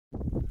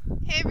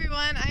Hey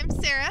everyone, I'm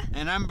Sarah.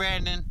 And I'm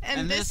Brandon.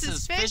 And this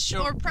is Fish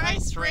or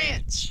Price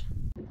Ranch.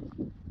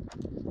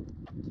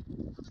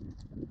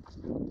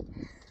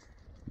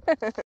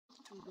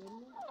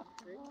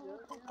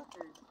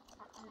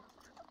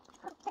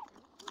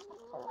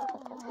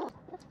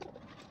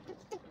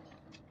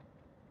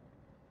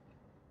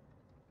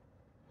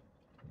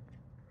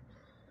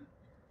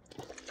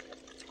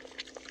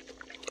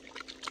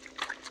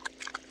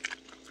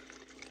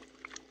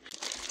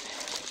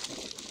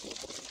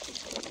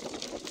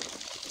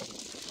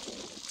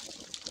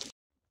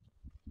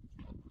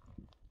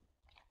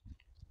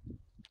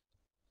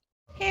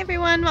 Hey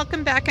everyone,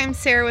 welcome back. I'm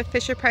Sarah with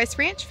Fish or Price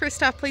Ranch.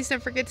 First off, please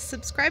don't forget to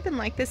subscribe and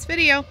like this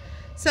video.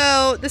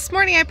 So this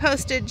morning I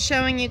posted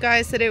showing you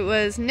guys that it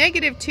was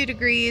 -2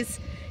 degrees.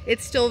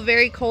 It's still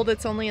very cold.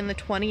 It's only in the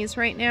 20s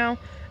right now.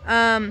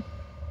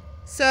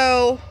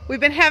 So we've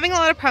been having a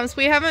lot of problems.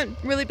 We haven't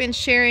really been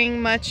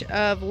sharing much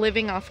of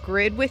living off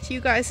grid with you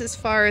guys as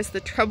far as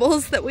the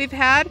troubles that we've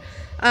had.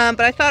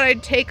 But I thought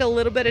I'd take a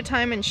little bit of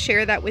time and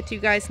share that with you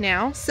guys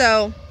now.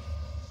 So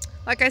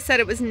like I said,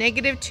 it was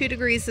 -2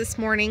 degrees this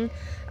morning.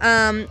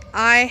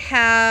 I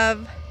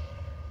have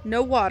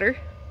no water.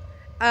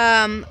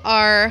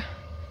 Our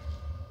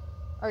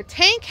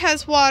tank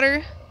has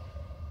water,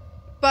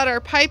 but our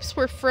pipes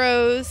were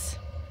froze.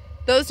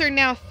 Those are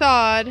now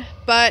thawed,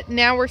 but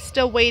now we're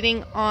still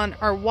waiting on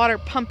our water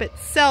pump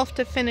itself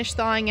to finish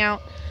thawing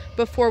out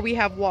before we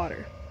have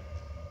water.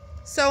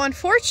 So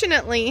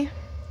unfortunately,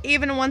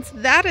 even once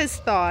that is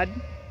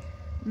thawed,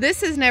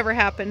 this has never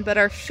happened, but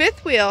our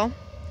fifth wheel,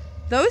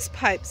 those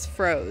pipes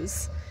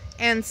froze.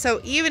 And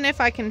so even if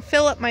I can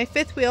fill up my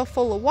fifth wheel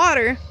full of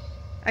water,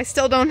 I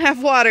still don't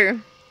have water.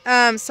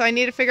 So I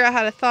need to figure out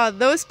how to thaw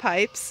those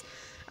pipes.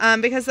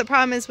 Because the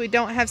problem is we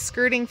don't have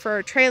skirting for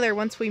our trailer.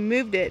 Once we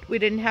moved it, we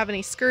didn't have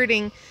any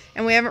skirting,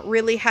 and we haven't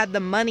really had the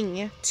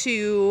money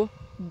to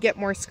get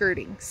more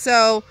skirting.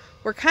 So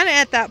we're kind of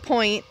at that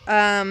point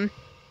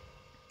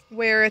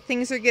where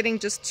things are getting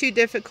just too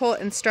difficult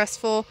and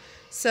stressful.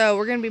 So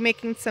we're going to be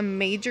making some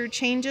major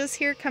changes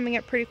here coming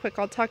up pretty quick.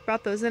 I'll talk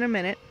about those in a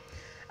minute.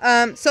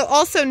 So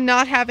also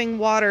not having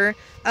water,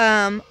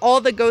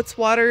 all the goats'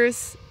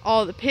 waters,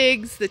 all the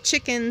pigs, the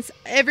chickens,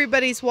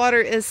 everybody's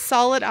water is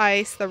solid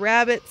ice, the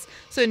rabbits,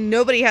 so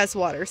nobody has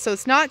water. So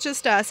it's not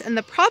just us. And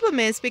the problem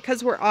is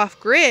because we're off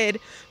grid,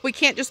 we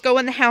can't just go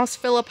in the house,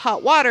 fill up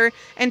hot water,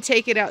 and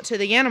take it out to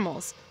the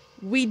animals.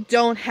 We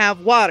don't have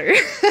water.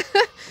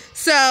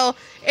 So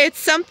it's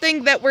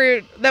something that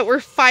we're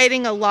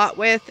fighting a lot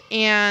with,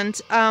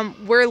 and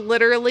we're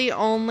literally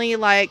only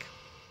like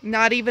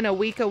not even a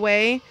week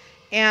away,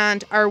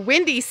 and our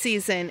windy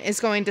season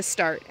is going to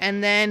start.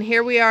 And then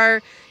here we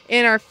are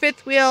in our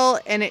fifth wheel,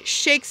 and it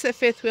shakes the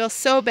fifth wheel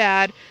so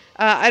bad.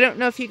 I don't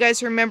know if you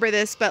guys remember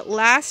this, but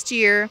last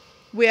year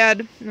we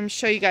had, let me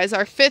show you guys,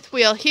 our fifth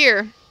wheel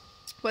here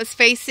was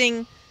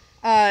facing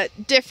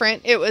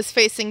different. It was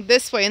facing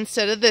this way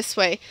instead of this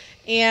way,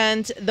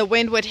 and the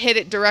wind would hit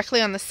it directly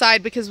on the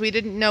side because we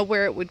didn't know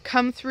where it would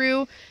come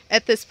through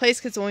at this place,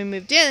 because when we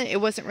moved in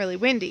it wasn't really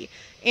windy.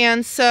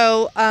 And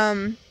so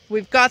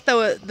we've got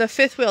the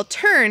fifth wheel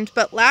turned,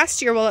 but last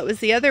year while it was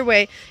the other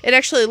way, it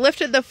actually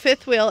lifted the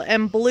fifth wheel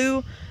and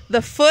blew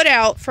the foot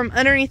out from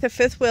underneath the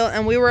fifth wheel,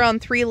 and we were on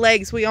 3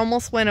 legs. We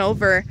almost went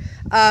over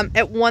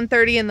at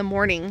 1:30 in the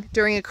morning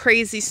during a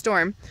crazy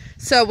storm.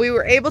 So we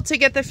were able to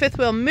get the fifth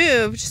wheel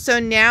moved, so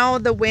now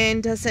the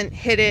wind doesn't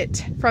hit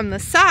it from the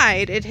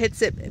side. It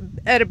hits it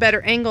at a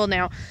better angle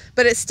now,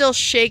 but it still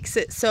shakes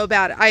it so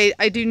bad.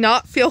 I do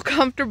not feel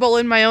comfortable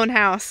in my own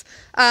house.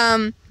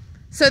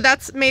 So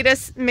that's made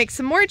us make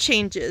some more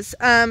changes.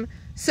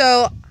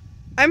 So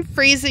I'm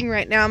freezing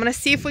right now. I'm going to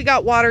see if we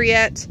got water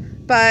yet,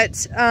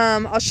 but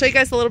I'll show you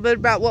guys a little bit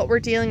about what we're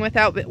dealing with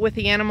with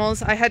the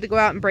animals. I had to go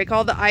out and break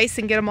all the ice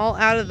and get them all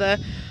out of the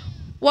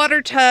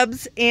water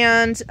tubs,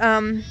 and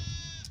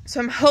so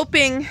I'm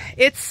hoping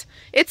it's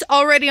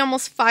already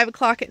almost 5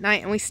 o'clock at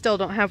night and we still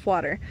don't have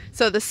water.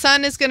 So the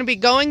sun is going to be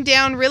going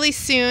down really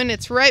soon.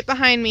 It's right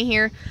behind me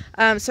here.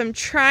 So I'm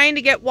trying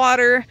to get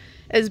water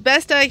as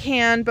best I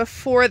can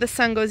before the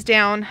sun goes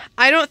down.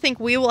 I don't think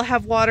we will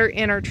have water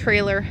in our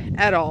trailer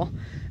at all.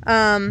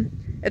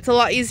 It's a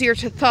lot easier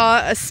to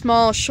thaw a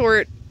small,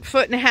 short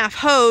 1.5-foot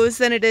hose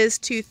than it is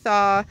to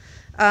thaw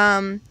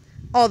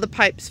all the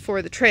pipes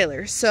for the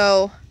trailer.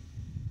 So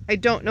I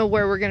don't know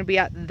where we're going to be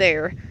at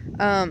there.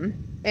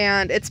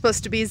 And it's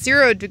supposed to be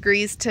 0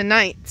 degrees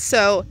tonight,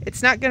 so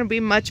it's not going to be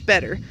much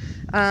better.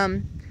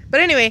 But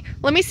anyway,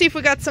 let me see if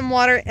we got some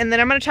water, and then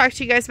I'm going to talk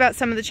to you guys about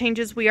some of the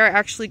changes we are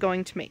actually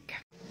going to make.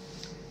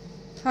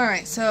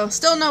 Alright, so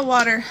still no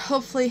water.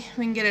 Hopefully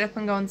we can get it up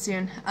and going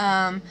soon.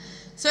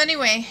 So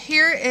anyway,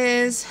 here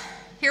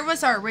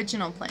was our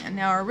original plan.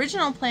 Now our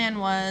original plan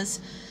was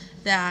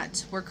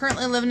that we're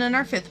currently living in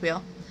our fifth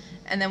wheel,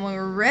 and then when we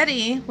were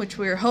ready, which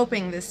we were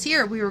hoping this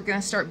year, we were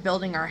going to start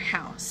building our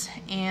house.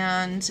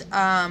 And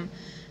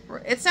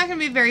it's not going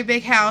to be a very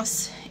big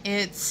house.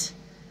 It's,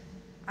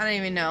 I don't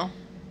even know,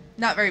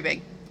 not very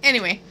big.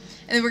 Anyway,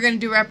 and then we're going to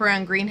do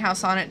wraparound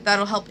greenhouse on it.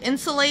 That'll help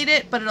insulate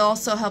it, but it'll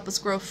also help us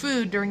grow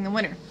food during the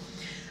winter.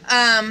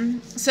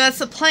 So that's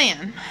the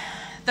plan.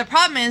 The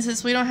problem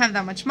is we don't have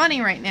that much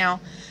money right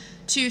now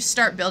to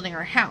start building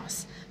our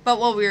house. But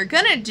what we were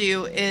gonna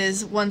do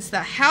is once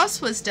the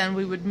house was done,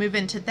 we would move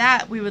into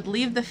that. We would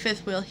leave the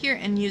fifth wheel here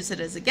and use it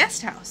as a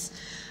guest house.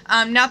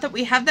 Not that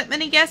we have that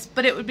many guests,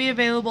 but it would be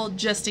available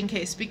just in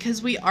case,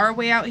 because we are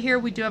way out here.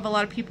 We do have a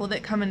lot of people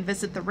that come and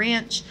visit the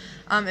ranch.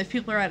 If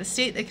people are out of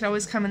state, they could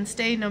always come and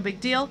stay, no big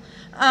deal.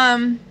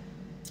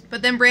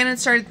 But then Brandon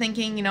started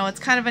thinking, you know, it's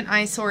kind of an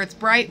eyesore. It's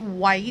bright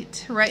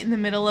white right in the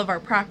middle of our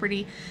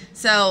property.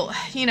 So,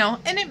 you know,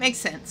 and it makes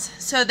sense.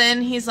 So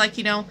then he's like,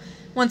 you know,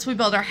 once we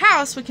build our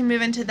house, we can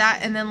move into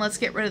that, and then let's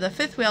get rid of the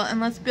fifth wheel and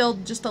let's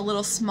build just a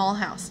little small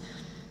house.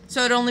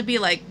 So it'd only be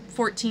like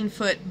 14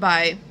 foot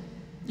by,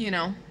 you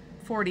know,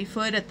 40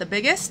 foot at the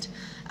biggest.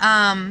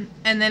 And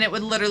then it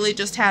would literally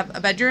just have a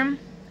bedroom,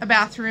 a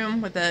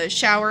bathroom with a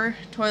shower,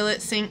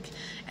 toilet, sink,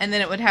 and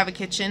then it would have a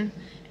kitchen.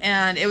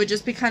 And it would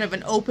just be kind of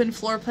an open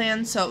floor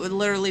plan, so it would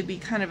literally be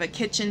kind of a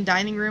kitchen,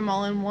 dining room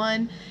all in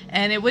one.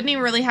 And it wouldn't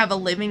even really have a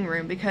living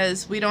room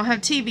because we don't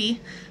have TV.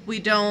 We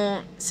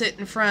don't sit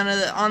in front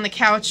of on the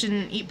couch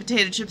and eat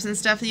potato chips and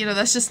stuff. You know,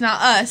 that's just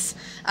not us.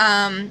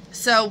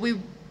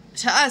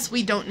 To us,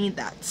 we don't need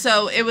that.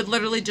 So it would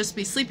literally just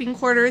be sleeping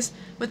quarters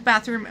with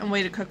bathroom and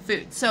way to cook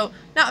food. So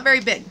not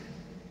very big.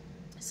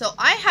 So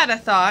I had a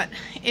thought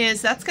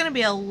is that's going to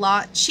be a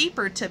lot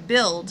cheaper to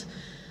build.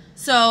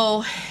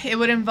 So it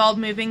would involve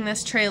moving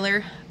this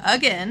trailer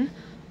again,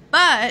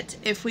 but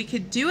if we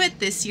could do it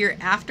this year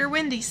after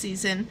windy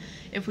season,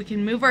 if we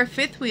can move our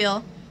fifth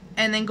wheel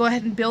and then go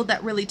ahead and build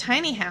that really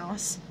tiny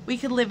house, we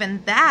could live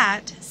in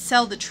that,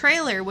 sell the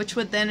trailer, which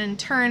would then in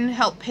turn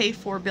help pay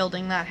for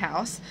building that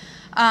house.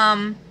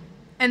 And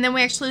then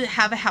we actually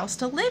have a house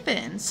to live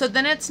in. So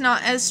then it's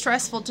not as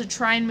stressful to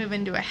try and move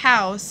into a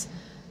house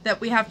that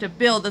we have to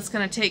build that's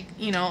going to take,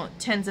 you know,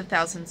 tens of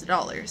thousands of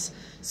dollars.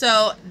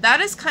 So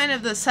that is kind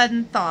of the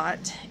sudden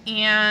thought,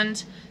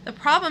 and the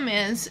problem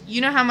is,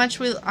 you know how much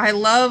I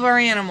love our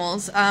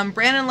animals.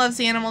 Brandon loves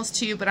the animals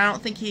too, but I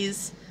don't think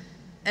he's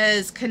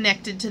as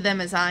connected to them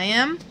as I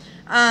am.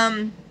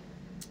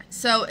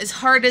 So as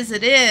hard as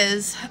it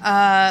is,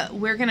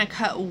 we're going to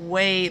cut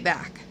way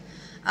back,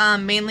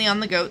 mainly on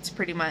the goats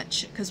pretty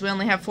much, because we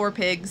only have 4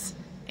 pigs,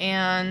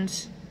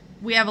 and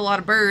we have a lot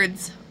of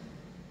birds,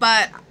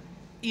 but,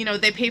 you know,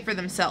 they pay for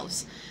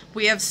themselves.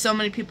 We have so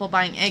many people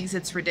buying eggs,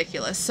 it's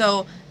ridiculous.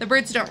 So the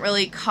birds don't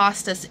really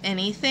cost us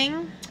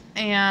anything.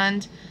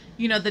 And,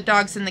 you know, the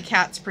dogs and the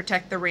cats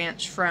protect the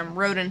ranch from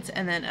rodents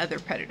and then other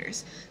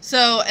predators.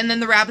 So, and then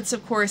the rabbits,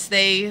 of course,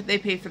 they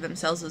pay for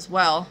themselves as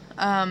well.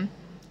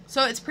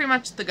 So it's pretty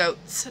much the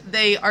goats.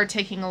 They are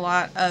taking a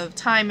lot of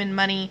time and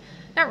money.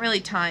 Not really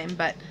time,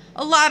 but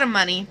a lot of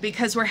money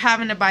because we're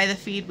having to buy the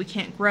feed. We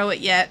can't grow it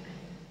yet.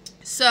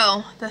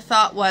 So the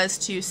thought was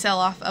to sell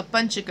off a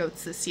bunch of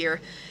goats this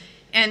year,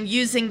 and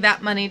using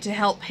that money to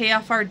help pay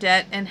off our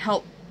debt and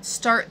help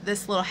start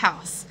this little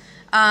house.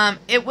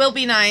 It will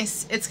be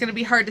nice. It's going to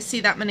be hard to see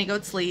that many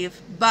goats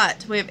leave,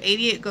 but we have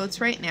 88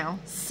 goats right now,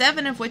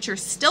 7 of which are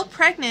still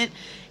pregnant,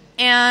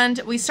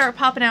 and we start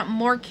popping out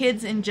more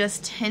kids in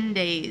just 10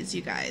 days,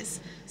 you guys.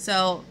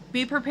 So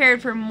be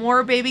prepared for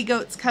more baby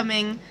goats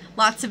coming,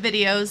 lots of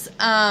videos.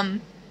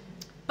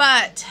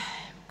 But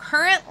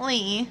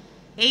currently,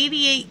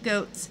 88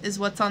 goats is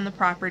what's on the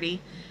property.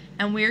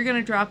 And we're going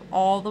to drop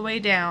all the way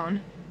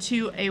down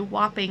to a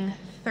whopping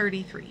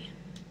 33.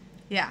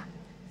 Yeah,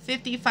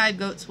 55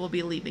 goats will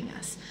be leaving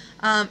us.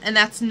 And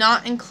that's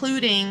not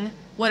including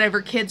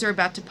whatever kids are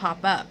about to pop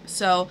up.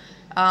 So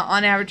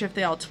on average, if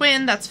they all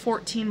twin, that's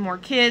 14 more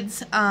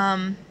kids.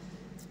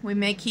 We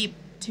may keep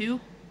 2.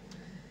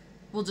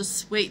 We'll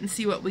just wait and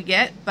see what we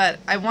get. But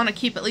I want to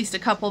keep at least a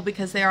couple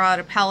because they are out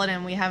of Paladin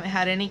and we haven't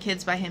had any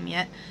kids by him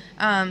yet.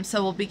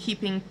 So we'll be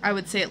keeping, I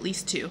would say, at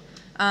least 2.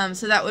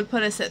 So that would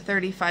put us at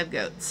 35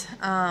 goats.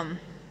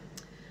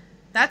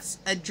 That's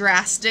a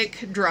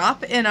drastic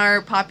drop in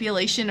our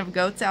population of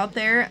goats out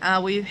there.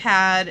 We've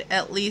had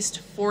at least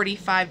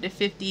 45 to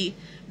 50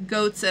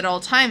 goats at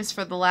all times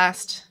for the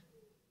last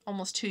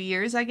almost 2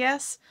 years, I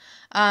guess.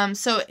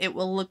 So it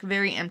will look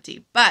very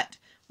empty. But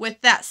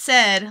with that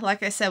said,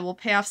 like I said, we'll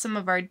pay off some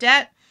of our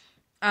debt.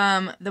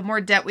 The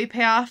more debt we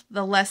pay off,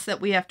 the less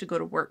that we have to go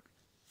to work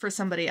for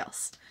somebody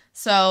else.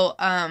 So,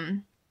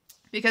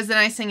 because the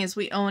nice thing is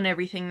we own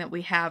everything that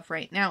we have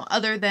right now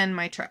other than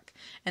my truck.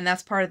 And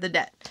that's part of the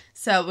debt.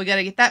 So we got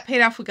to get that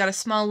paid off. We got a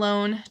small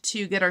loan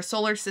to get our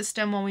solar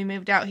system when we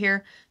moved out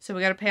here. So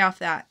we got to pay off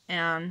that.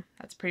 And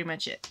that's pretty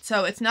much it.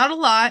 So it's not a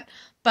lot,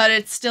 but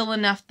it's still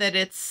enough that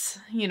it's,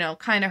 you know,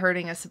 kind of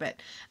hurting us a bit.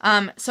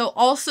 So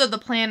also the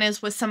plan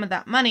is with some of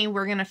that money,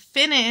 we're going to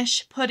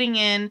finish putting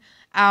in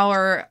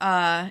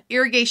our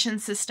irrigation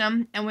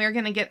system, and we're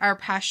going to get our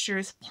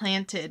pastures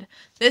planted.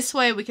 This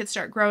way we can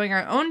start growing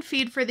our own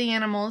feed for the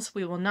animals.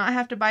 We will not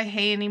have to buy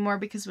hay anymore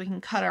because we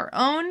can cut our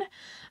own.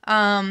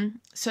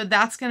 So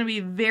that's going to be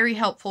very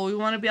helpful. We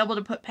want to be able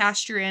to put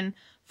pasture in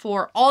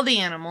for all the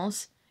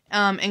animals,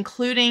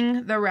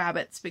 including the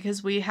rabbits,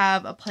 because we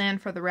have a plan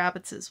for the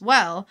rabbits as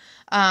well.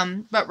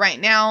 But right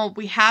now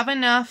we have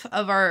enough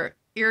of our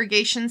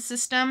irrigation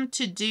system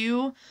to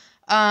do,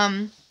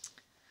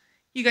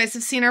 you guys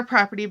have seen our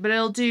property, but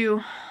it'll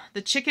do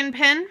the chicken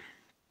pen,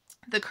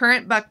 the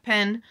current buck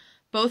pen,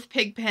 both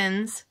pig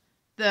pens,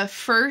 the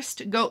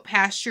first goat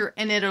pasture,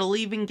 and it'll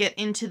even get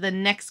into the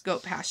next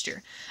goat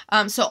pasture.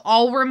 So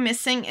all we're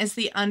missing is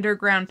the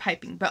underground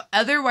piping, but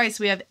otherwise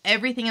we have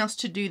everything else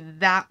to do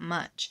that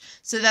much.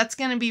 So that's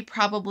going to be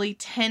probably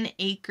 10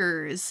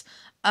 acres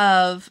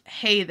of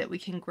hay that we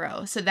can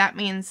grow. So that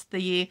means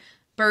the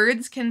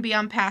birds can be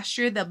on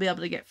pasture. They'll be able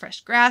to get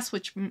fresh grass,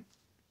 which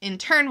in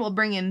turn will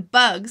bring in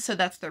bugs, so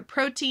that's their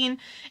protein,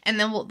 and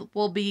then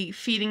we'll be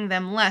feeding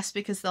them less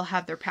because they'll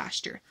have their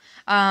pasture.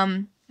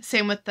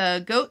 Same with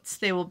the goats.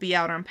 They will be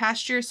out on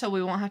pasture, so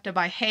we won't have to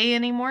buy hay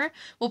anymore.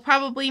 We'll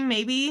probably,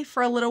 maybe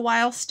for a little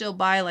while, still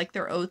buy like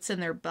their oats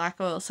and their black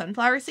oil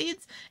sunflower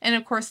seeds, and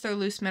of course their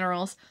loose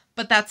minerals,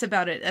 but that's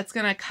about it. That's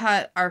going to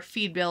cut our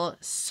feed bill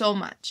so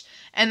much.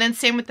 And then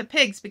same with the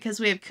pigs, because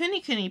we have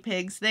kuni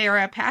pigs. They are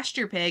a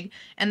pasture pig,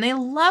 and they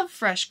love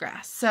fresh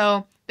grass,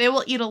 so they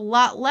will eat a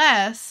lot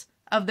less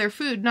of their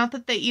food. Not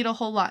that they eat a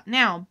whole lot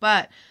now,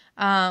 but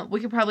we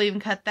could probably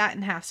even cut that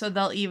in half, so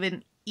they'll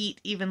even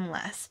eat even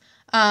less.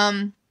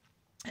 And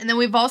then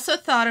we've also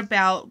thought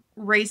about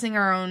raising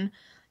our own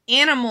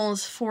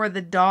animals for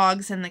the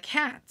dogs and the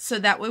cats, so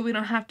that way we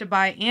don't have to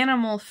buy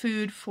animal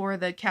food for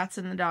the cats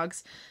and the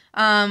dogs.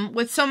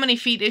 With so many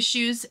feed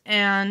issues,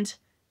 and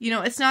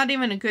it's not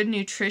even a good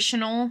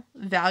nutritional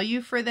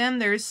value for them.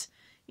 There's,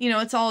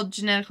 it's all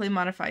genetically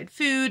modified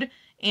food.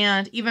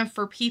 And even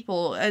for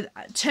people,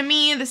 to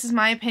me, this is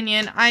my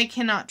opinion, I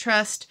cannot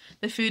trust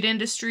the food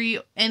industry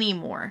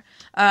anymore.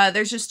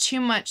 There's just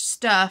too much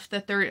stuff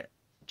that they're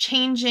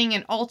changing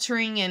and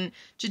altering and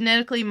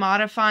genetically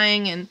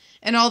modifying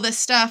and all this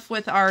stuff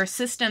with our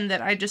system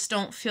that I just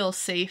don't feel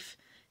safe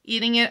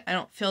eating it. I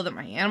don't feel that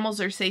my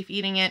animals are safe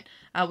eating it.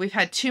 We've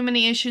had too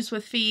many issues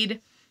with feed,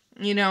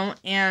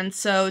 and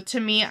so to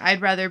me,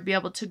 I'd rather be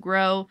able to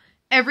grow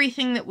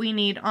everything that we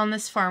need on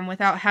this farm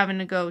without having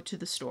to go to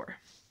the store.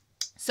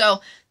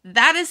 So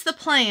that is the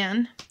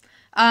plan.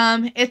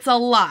 It's a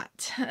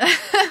lot.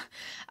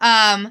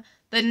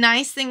 The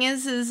nice thing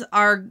is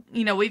our,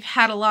 we've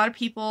had a lot of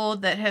people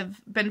that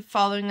have been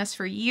following us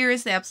for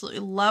years. They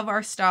absolutely love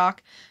our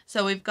stock.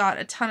 So we've got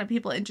a ton of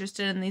people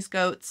interested in these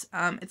goats.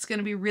 It's going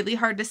to be really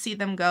hard to see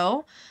them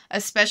go,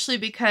 especially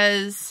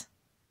because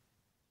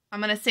I'm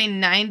going to say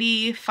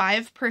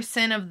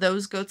 95% of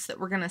those goats that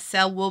we're going to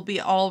sell will be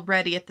all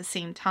ready at the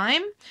same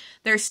time.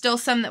 There's still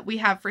some that we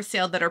have for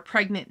sale that are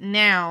pregnant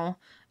now,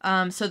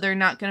 so they're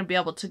not going to be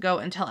able to go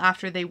until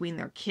after they wean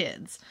their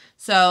kids.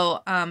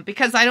 So,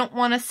 because I don't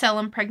want to sell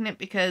them pregnant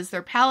because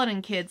they're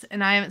Paladin kids,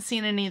 and I haven't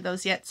seen any of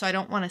those yet, so I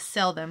don't want to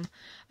sell them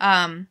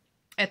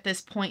at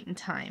this point in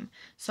time.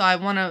 So I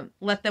want to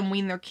let them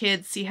wean their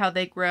kids, see how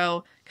they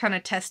grow, kind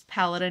of test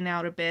Paladin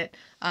out a bit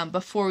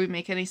before we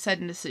make any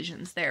sudden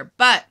decisions there.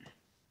 But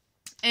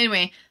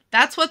anyway,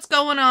 that's what's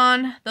going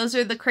on. Those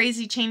are the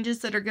crazy changes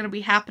that are going to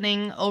be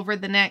happening over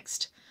the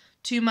next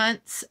 2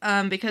 months,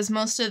 because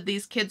most of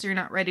these kids are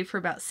not ready for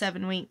about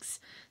 7 weeks,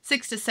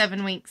 6 to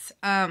 7 weeks.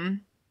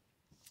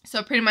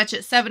 So pretty much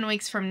at 7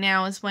 weeks from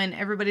now is when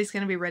everybody's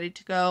going to be ready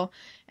to go,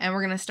 and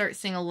we're going to start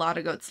seeing a lot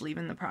of goats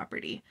leaving the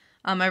property.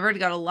 I've already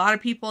got a lot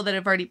of people that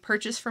have already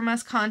purchased from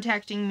us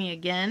contacting me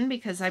again,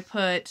 because I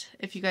put,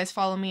 if you guys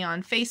follow me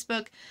on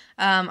Facebook,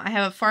 I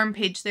have a farm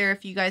page there.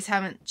 If you guys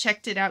haven't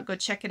checked it out, go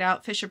check it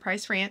out, Fisher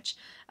Price Ranch.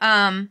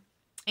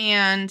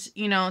 And,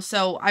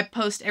 so I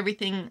post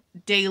everything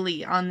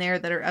daily on there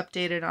that are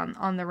updated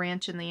on the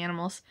ranch and the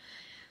animals.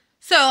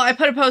 So I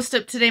put a post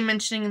up today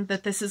mentioning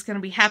that this is going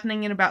to be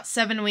happening in about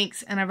 7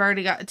 weeks, and I've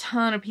already got a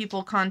ton of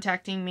people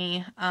contacting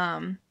me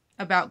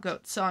about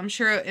goats. So I'm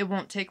sure it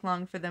won't take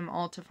long for them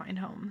all to find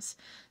homes.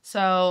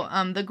 So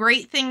the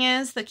great thing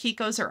is the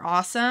Kikos are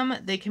awesome.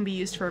 They can be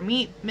used for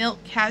meat,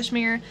 milk,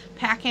 cashmere,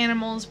 pack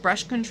animals,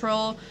 brush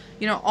control,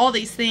 all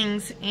these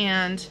things.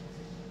 And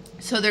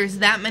so there's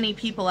that many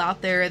people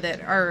out there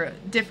that are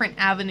different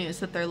avenues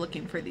that they're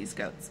looking for these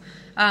goats.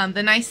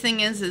 The nice thing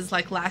is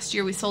like last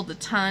year we sold a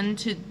ton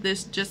to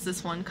just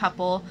this one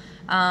couple,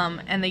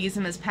 and they use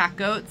them as pack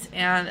goats,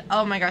 and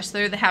oh my gosh,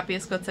 they're the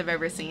happiest goats I've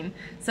ever seen.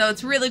 So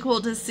it's really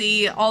cool to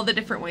see all the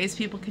different ways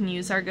people can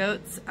use our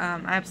goats. I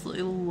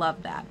absolutely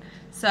love that.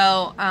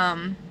 So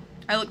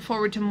I look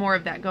forward to more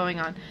of that going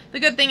on.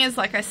 The good thing is,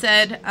 like I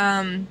said,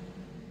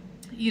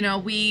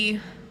 we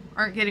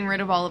aren't getting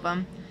rid of all of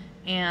them,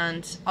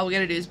 and all we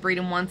gotta do is breed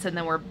them once, and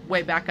then we're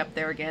way back up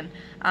there again.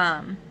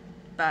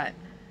 But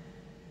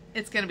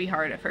it's gonna be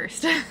hard at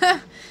first.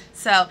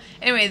 So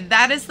anyway,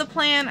 that is the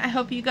plan. I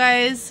hope you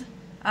guys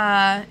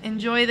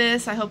enjoy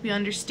this. I hope you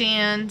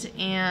understand,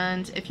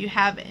 and if you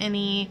have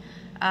any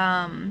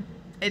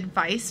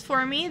advice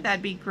for me,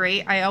 that'd be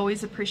great. I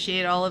always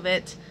appreciate all of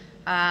it.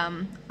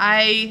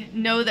 I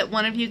know that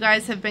one of you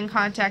guys have been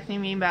contacting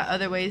me about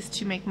other ways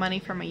to make money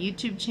from my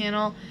YouTube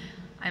channel.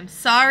 I'm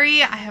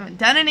sorry, I haven't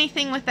done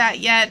anything with that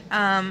yet.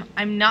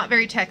 I'm not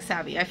very tech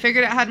savvy. I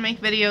figured out how to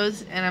make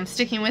videos, and I'm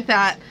sticking with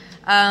that.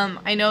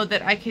 I know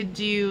that I could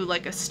do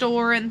like a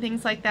store and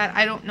things like that.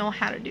 I don't know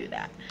how to do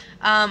that.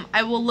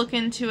 I will look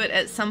into it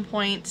at some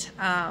point,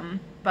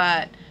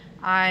 but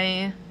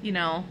you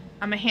know,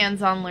 I'm a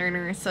hands-on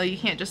learner, so you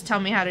can't just tell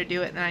me how to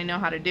do it and I know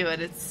how to do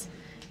it. It's,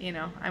 you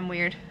know, I'm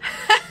weird.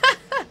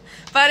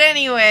 But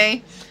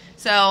anyway,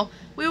 so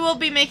we will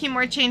be making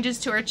more changes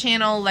to our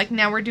channel. Like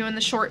now we're doing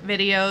the short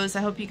videos. I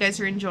hope you guys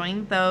are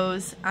enjoying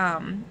those.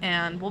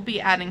 And we'll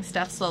be adding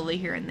stuff slowly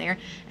here and there.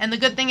 And the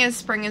good thing is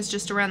spring is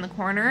just around the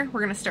corner.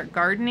 We're going to start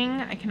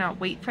gardening. I cannot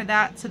wait for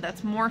that. So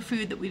that's more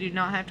food that we do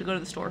not have to go to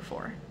the store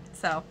for.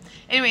 So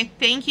anyway,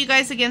 thank you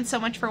guys again so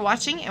much for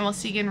watching, and we'll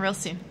see you again real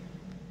soon.